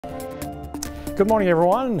Good morning,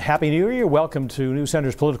 everyone. Happy New Year. Welcome to New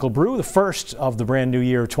Center's Political Brew, the first of the brand new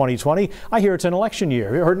year of 2020. I hear it's an election year.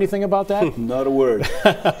 Have you heard anything about that? Not a word.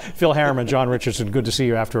 Phil Harriman, John Richardson, good to see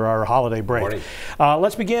you after our holiday break.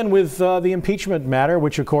 Let's begin with the impeachment matter,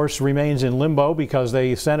 which of course remains in limbo because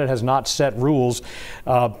the Senate has not set rules.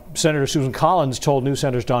 Senator Susan Collins told New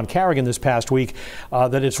Center's Don Carrigan this past week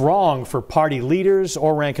that it's wrong for party leaders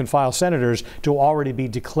or rank-and-file senators to already be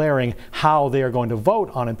declaring how they are going to vote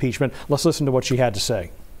on impeachment. Let's listen to what she had to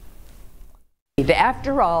say.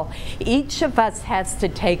 After all, each of us has to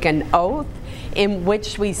take an oath in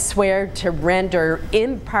which we swear to render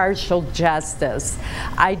impartial justice.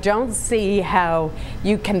 I don't see how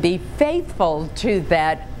you can be faithful to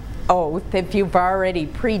that oath if you've already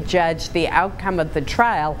prejudged the outcome of the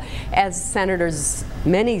trial, as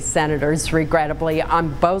many senators, regrettably,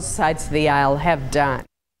 on both sides of the aisle have done.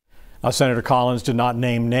 Senator Collins did not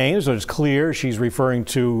name names, but it's clear she's referring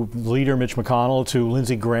to leader Mitch McConnell, to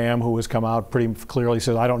Lindsey Graham, who has come out pretty clearly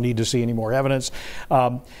said, I don't need to see any more evidence.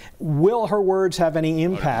 Will her words have any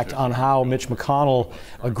impact on how Mitch McConnell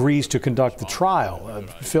agrees to conduct the trial?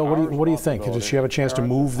 Phil, what do you think? Does she have a chance to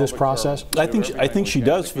move this process? I think she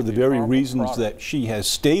does, for the very reasons that she has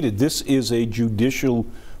stated. This is a judicial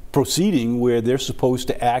proceeding where they're supposed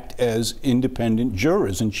to act as independent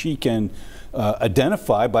jurors, and she can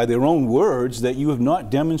identify by their own words that you have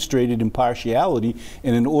not demonstrated impartiality,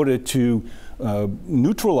 and in order to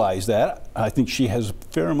neutralize that, I think she has a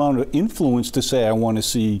fair amount of influence to say, I want to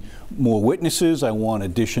see more witnesses, I want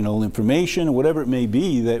additional information, or whatever it may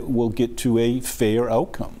be that will get to a fair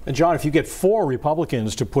outcome. And John, if you get 4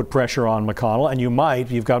 Republicans to put pressure on McConnell, and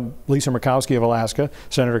you've got Lisa Murkowski of Alaska,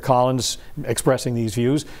 Senator Collins expressing these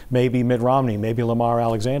views, maybe Mitt Romney, maybe Lamar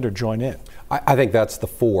Alexander join in. I think that's the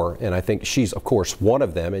 4, and I think she's, of course, one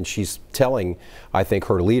of them, and she's telling, I think,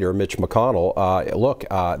 her leader, Mitch McConnell, look,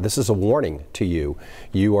 this is a warning to you.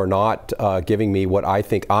 You are not giving me what I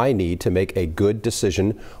think I need to make a good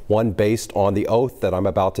decision, one based on the oath that I'm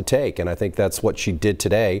about to take. And I think that's what she did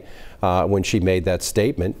today when she made that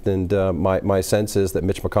statement. And my sense is that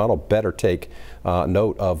Mitch McConnell better take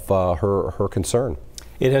note of her concern.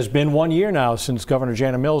 It has been 1 year now since Governor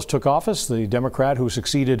Jana Mills took office, the Democrat who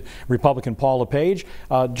succeeded Republican Paul LePage.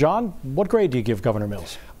 John, what grade do you give Governor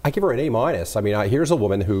Mills? I give her an A-. I mean, here's a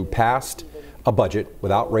woman who passed a budget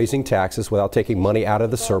without raising taxes, without taking money out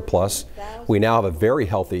of the surplus. We now have a very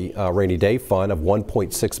healthy rainy day fund of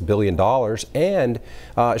 $1.6 billion,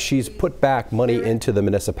 and she's put back money into the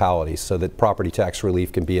municipalities so that property tax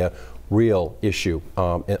relief can be a real issue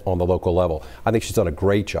on the local level. I think she's done a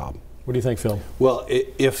great job. What do you think, Phil? Well,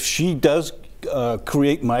 if she does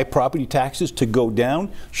create my property taxes to go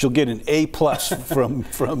down, she'll get an A+ from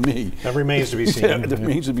me. That remains to be seen. Yeah, that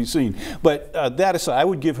remains to be seen. But that aside, I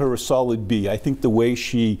would give her a solid B. I think the way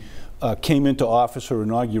she came into office, her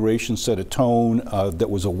inauguration set a tone that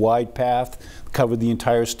was a wide path, covered the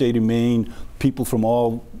entire state of Maine, people from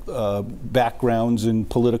all backgrounds and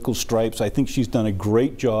political stripes. I think she's done a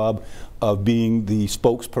great job of being the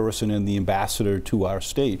spokesperson and the ambassador to our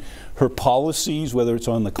state. Her policies, whether it's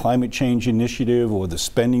on the climate change initiative or the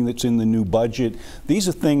spending that's in the new budget, these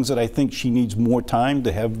are things that I think she needs more time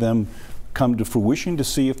to have them come to fruition to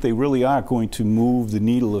see if they really are going to move the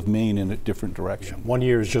needle of Maine in a different direction. 1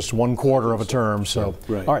 year is just 1/4 of a term. So,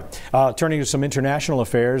 right. All right. Turning to some international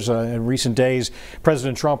affairs, in recent days,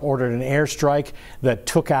 President Trump ordered an airstrike that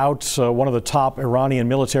took out one of the top Iranian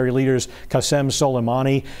military leaders, Qasem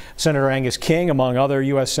Soleimani. Senator Angus King, among other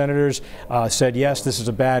U.S. senators, said, yes, this is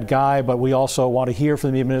a bad guy, but we also want to hear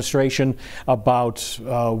from the administration about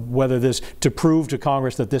whether to prove to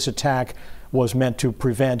Congress that this attack was meant to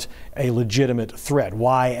prevent a legitimate threat.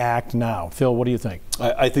 Why act now? Phil, what do you think?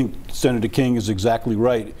 I think Senator King is exactly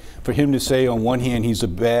right. For him to say on one hand he's a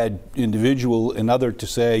bad individual, and other to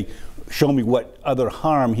say, show me what other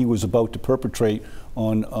harm he was about to perpetrate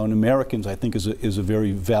on Americans, I think is a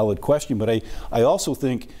very valid question. But I also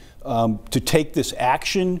think to take this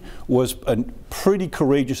action was a pretty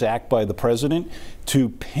courageous act by the president to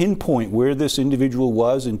pinpoint where this individual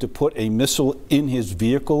was and to put a missile in his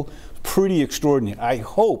vehicle. Pretty extraordinary. I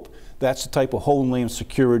hope that's the type of homeland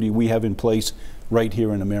security we have in place right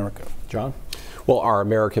here in America. John? Well, our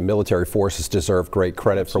American military forces deserve great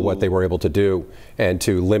credit for what they were able to do and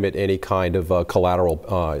to limit any kind of collateral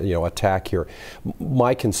attack here.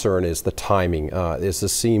 My concern is the timing. This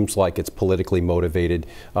seems like it's politically motivated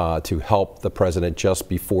to help the president just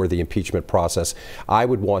before the impeachment process. I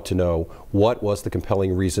would want to know what was the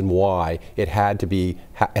compelling reason why it had to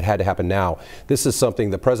happen now. This is something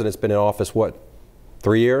the president's been in office, what,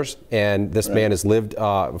 3 years, and this man has lived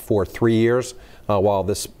for 3 years. while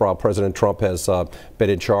President Trump has been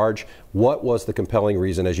in charge. What was the compelling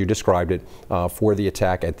reason, as you described it, for the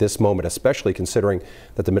attack at this moment, especially considering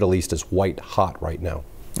that the Middle East is white hot right now?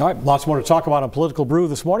 All right, lots more to talk about on Political Brew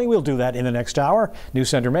this morning. We'll do that in the next hour. New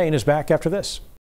CENTER Maine is back after this.